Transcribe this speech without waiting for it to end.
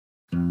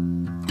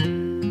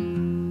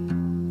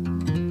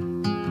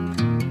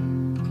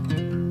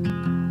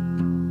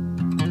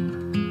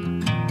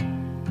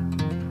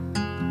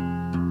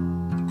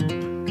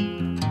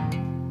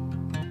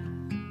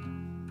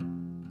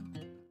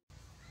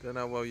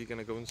well you're going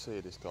to go and see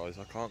this, guys.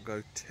 I can't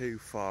go too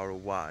far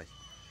away.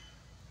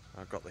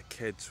 I've got the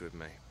kids with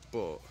me,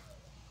 but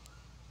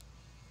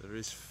there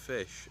is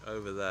fish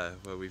over there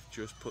where we've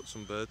just put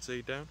some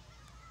birdseed down.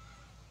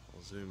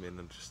 I'll zoom in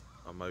and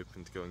I'm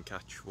hoping to go and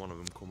catch one of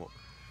them come up.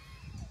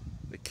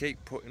 They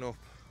keep putting up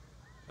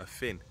a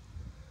fin.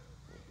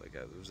 Oh, there you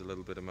go, there was a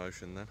little bit of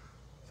motion then.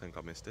 I think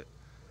I missed it.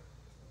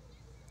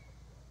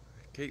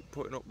 They keep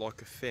putting up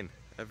like a fin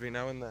every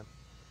now and then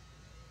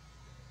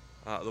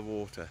out of the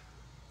water.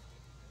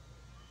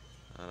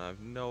 And I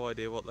have no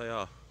idea what they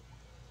are.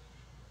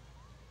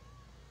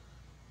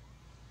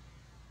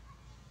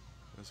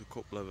 There's a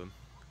couple of them.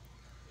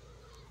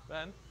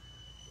 Ben?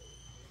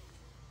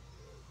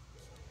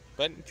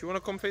 Ben, do you want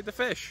to come feed the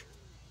fish?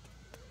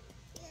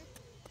 Yeah.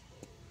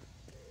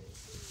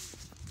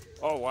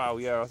 Oh wow,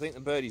 yeah, I think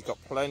the birdie's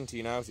got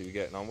plenty now to be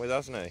getting on with,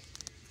 hasn't he? I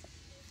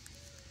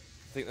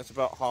think that's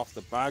about half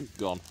the bag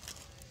gone.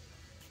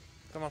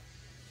 Come on.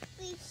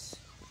 Fish.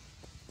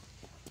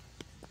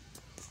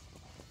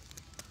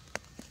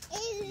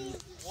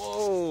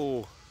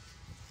 Whoa!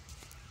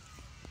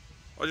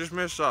 I just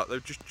missed that,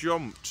 they've just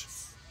jumped.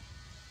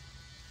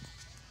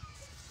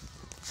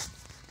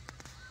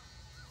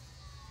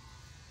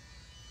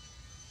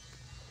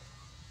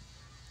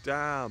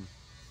 Damn.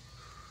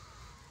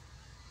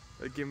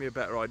 That'd give me a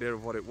better idea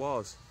of what it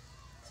was.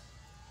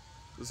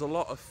 There's a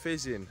lot of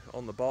fizzing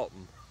on the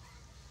bottom.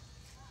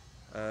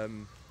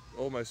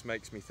 Almost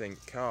makes me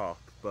think carp,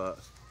 but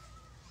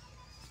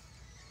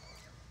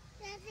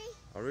Daddy.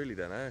 I really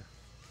don't know.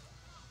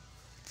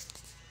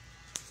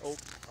 Oh,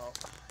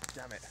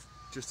 damn it.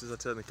 Just as I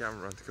turn the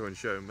camera on to go and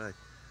show me,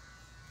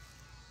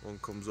 one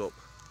comes up.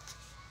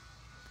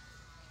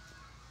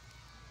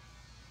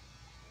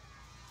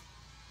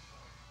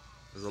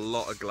 There's a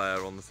lot of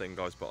glare on the thing,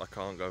 guys, but I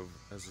can't go,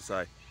 as I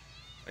say,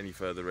 any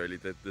further really.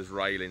 There's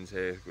railings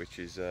here, which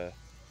is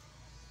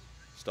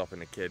stopping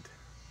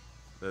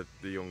the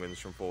young ones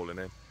from falling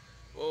in.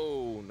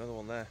 Oh, another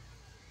one there.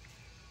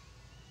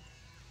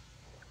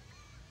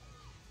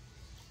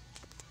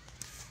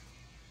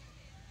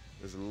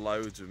 There's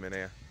loads of them in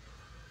here.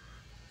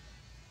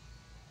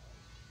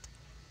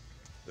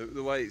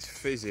 The way it's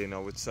fizzing, I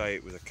would say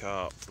it was a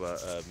carp,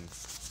 but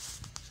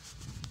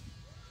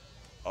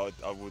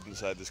I wouldn't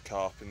say there's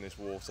carp in this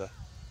water.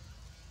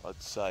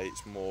 I'd say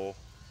it's more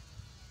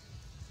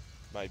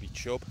maybe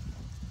chub.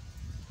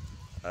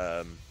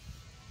 But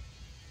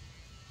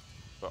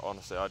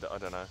honestly, I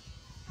don't know.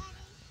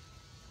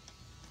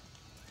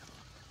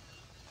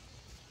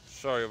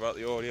 Sorry about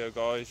the audio,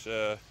 guys.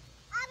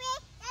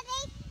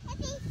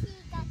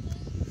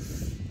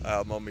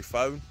 I'm on my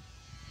phone.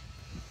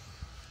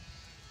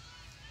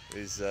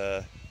 Is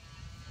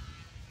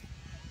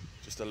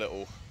just a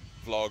little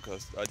vlog,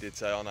 as I did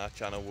say on our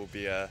channel, will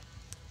be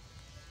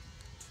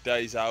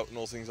days out and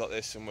all things like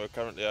this, and we're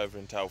currently over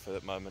in Telford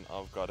at the moment.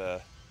 I've got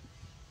a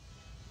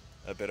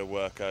bit of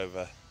work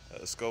over at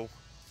the school,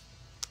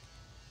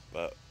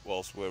 but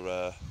whilst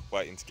we're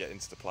waiting to get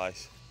into the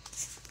place,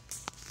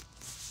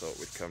 thought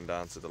we'd come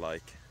down to the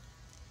lake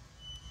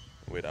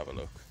and we'd have a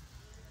look.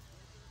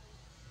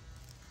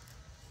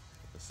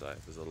 Let's say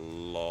there's a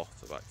lot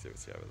of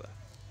activity over there.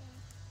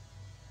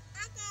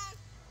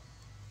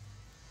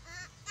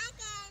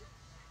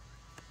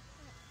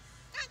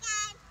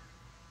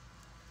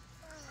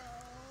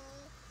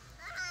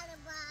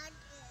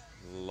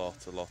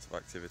 A lot of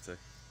activity.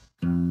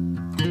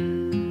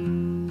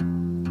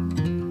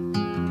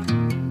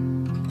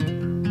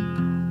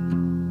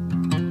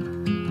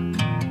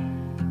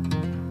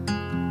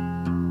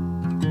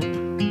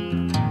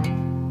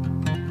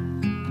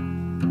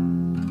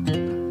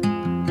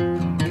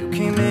 You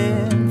came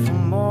in for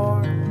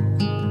more,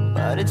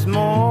 but it's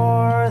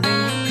more than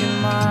you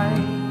can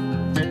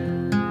mind.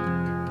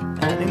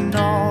 And in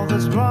all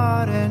that's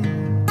rotten,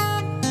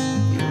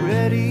 you're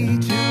ready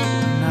to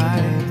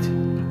ignite.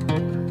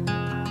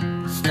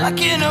 Stuck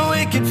in a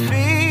wicked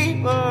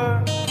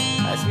fever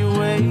as you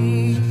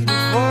waited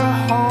for a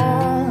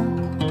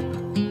home.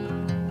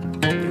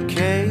 Your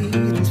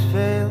cadence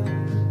fails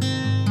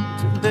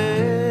to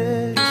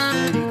better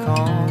steady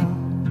calm.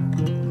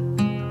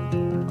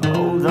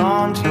 Hold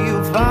on to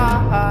your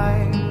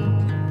fire.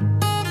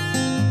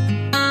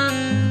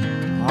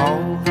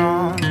 Hold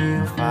on to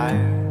your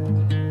fire.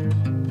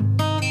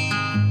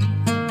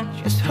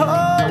 Just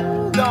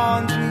hold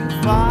on to your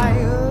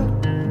fire.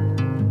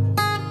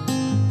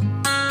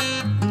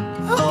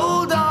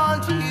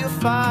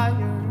 Fire.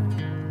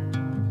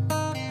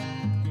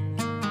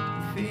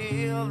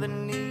 Feel the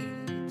need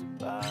to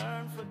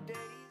burn for days.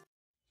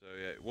 So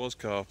yeah, it was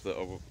carp that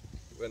I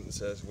went and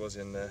says was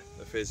in there.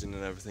 The fizzing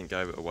and everything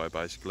gave it away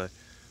basically.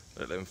 A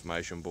little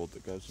information board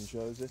that goes and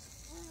shows it.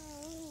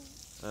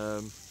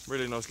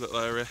 Really nice little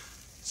area.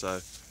 So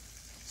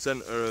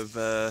centre of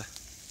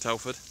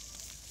Telford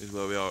is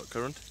where we are at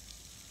current.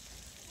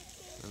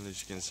 And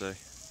as you can see,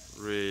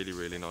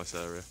 really nice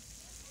area.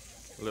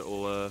 A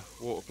little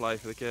water play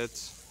for the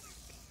kids.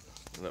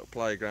 A little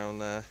playground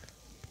there.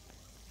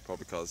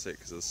 Probably can't see it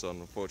because of the sun.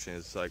 Unfortunately,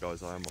 as I say,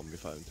 guys, I am on my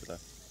phone today.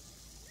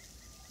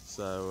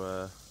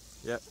 So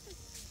Yep,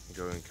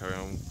 go and carry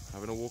on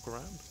having a walk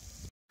around.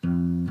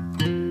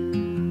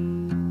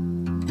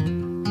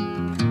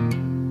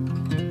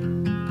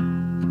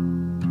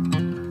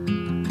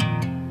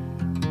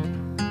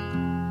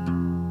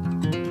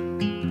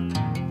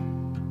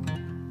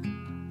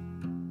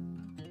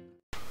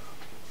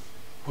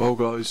 Well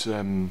guys, I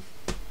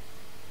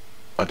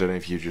don't know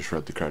if you just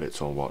read the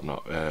credits or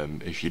whatnot.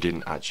 If you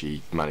didn't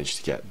actually manage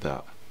to get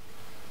that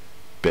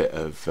bit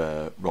of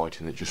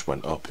writing that just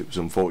went up, it was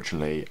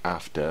unfortunately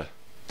after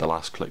the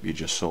last clip you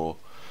just saw.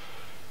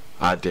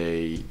 I had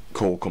a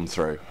call come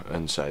through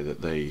and say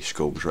that the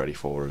school was ready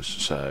for us,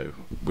 so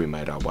we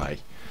made our way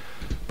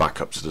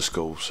back up to the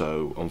school.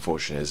 So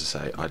unfortunately, as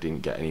I say, I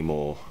didn't get any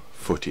more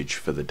footage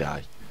for the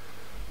day.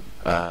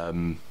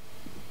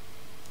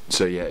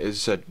 So yeah,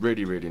 it's a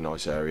really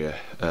nice area.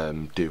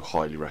 Do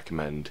highly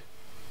recommend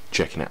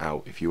checking it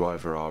out if you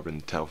ever are in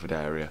the Telford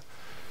area.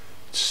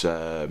 It's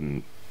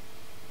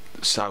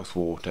South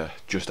Water,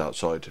 just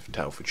outside of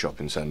Telford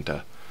Shopping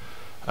Centre,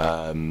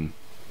 and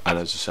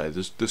as I say,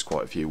 there's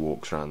quite a few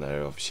walks around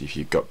there. Obviously, if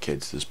you've got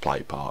kids, there's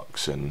play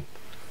parks and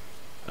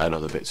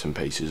other bits and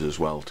pieces as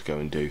well to go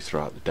and do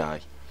throughout the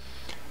day.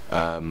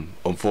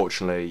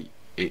 Unfortunately,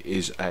 it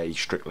is a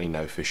strictly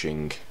no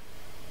fishing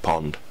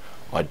pond.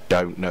 I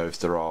don't know if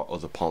there are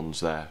other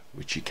ponds there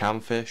which you can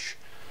fish.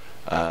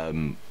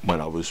 When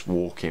I was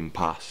walking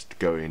past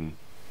going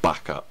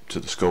back up to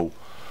the school,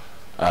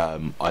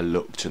 I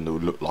looked and it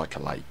looked like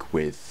a lake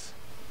with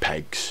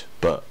pegs,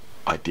 but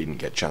I didn't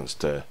get a chance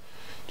to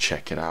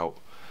check it out.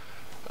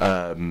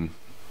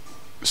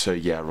 So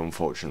yeah,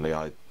 unfortunately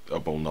I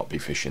will not be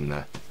fishing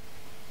there.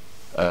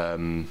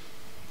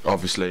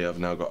 Obviously I've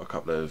now got a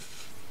couple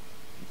of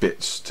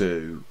bits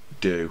to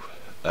do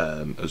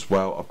as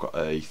well. I've got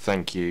a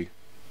thank you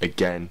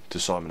again to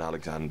Simon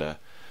Alexander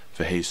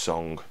for his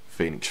song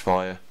Phoenix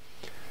Fire.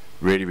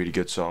 Really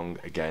good song.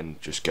 Again,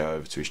 just go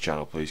over to his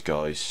channel please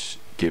guys,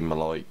 give him a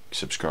like,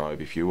 subscribe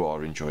if you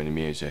are enjoying the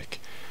music,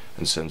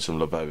 and send some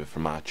love over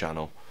from our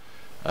channel.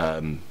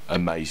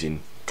 Amazing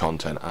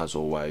content as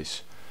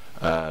always.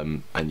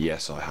 And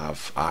yes, I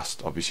have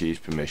asked obviously his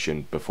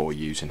permission before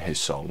using his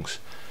songs.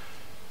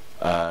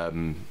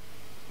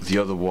 The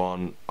other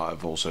one,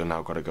 I've also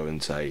now got to go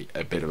and say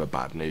a bit of a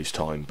bad news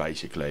time.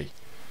 Basically,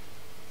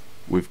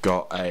 we've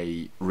got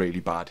a really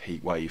bad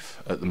heat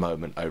wave at the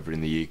moment over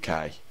in the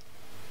UK,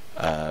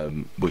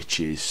 which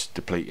is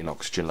depleting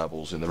oxygen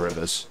levels in the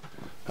rivers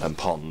and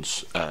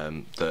ponds,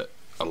 that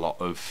a lot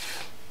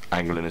of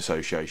angling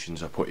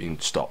associations are putting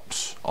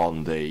stops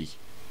on the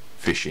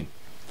fishing.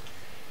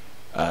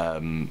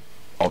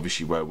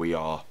 Obviously where we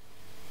are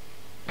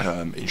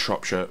in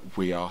Shropshire,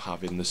 we are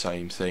having the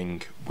same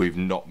thing. We've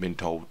not been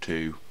told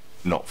to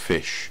not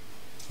fish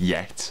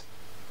yet,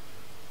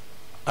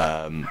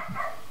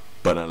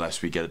 but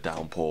unless we get a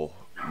downpour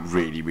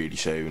really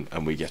soon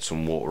and we get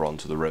some water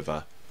onto the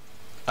river,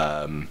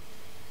 we're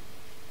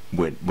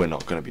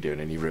not going to be doing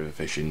any river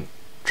fishing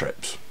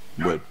trips.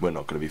 We're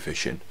not going to be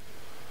fishing.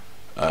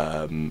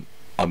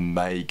 I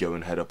may go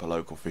and head up a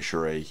local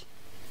fishery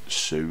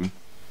soon,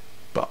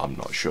 but I'm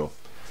not sure.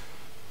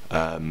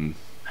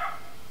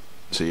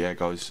 So yeah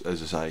guys,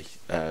 as I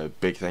say,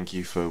 big thank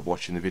you for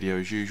watching the video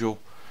as usual.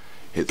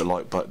 Hit the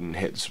like button,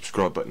 hit the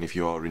subscribe button if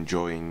you are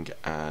enjoying,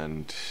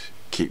 and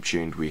keep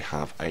tuned, we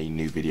have a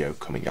new video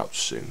coming out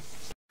soon.